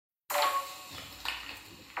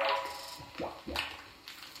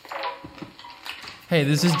Hey,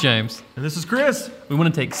 this is James. And this is Chris. We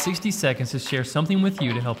want to take 60 seconds to share something with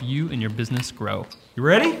you to help you and your business grow. You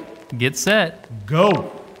ready? Get set.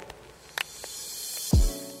 Go.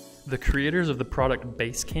 The creators of the product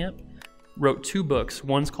Basecamp wrote 2 books.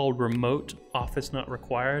 One's called Remote Office Not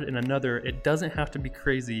Required, and another, It Doesn't Have to Be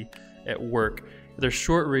Crazy at Work. They're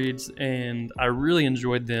short reads, and I really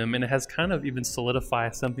enjoyed them, and it has kind of even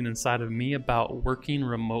solidified something inside of me about working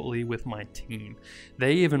remotely with my team.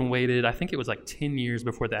 They even waited, I think it was like 10 years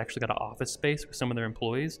before they actually got an office space for some of their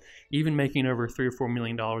employees, even making over $3 or $4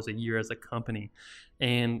 million a year as a company.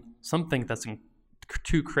 And some think that's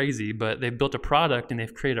too crazy, but they've built a product and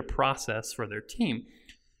they've created a process for their team.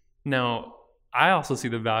 Now, I also see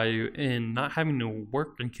the value in not having to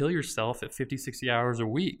work and kill yourself at 50, 60 hours a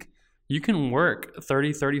week. You can work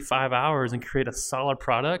 30, 35 hours and create a solid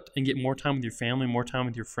product and get more time with your family, more time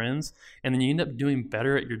with your friends, and then you end up doing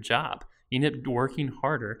better at your job. You end up working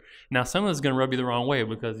harder. Now, some of this is going to rub you the wrong way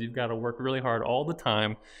because you've got to work really hard all the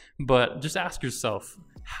time, but just ask yourself,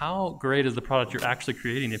 how great is the product you're actually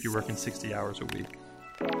creating if you're working 60 hours a week?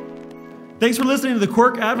 Thanks for listening to the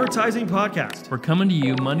Quirk Advertising Podcast. We're coming to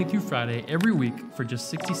you Monday through Friday every week for just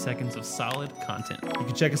 60 seconds of solid content. You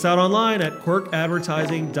can check us out online at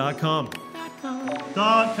quirkadvertising.com.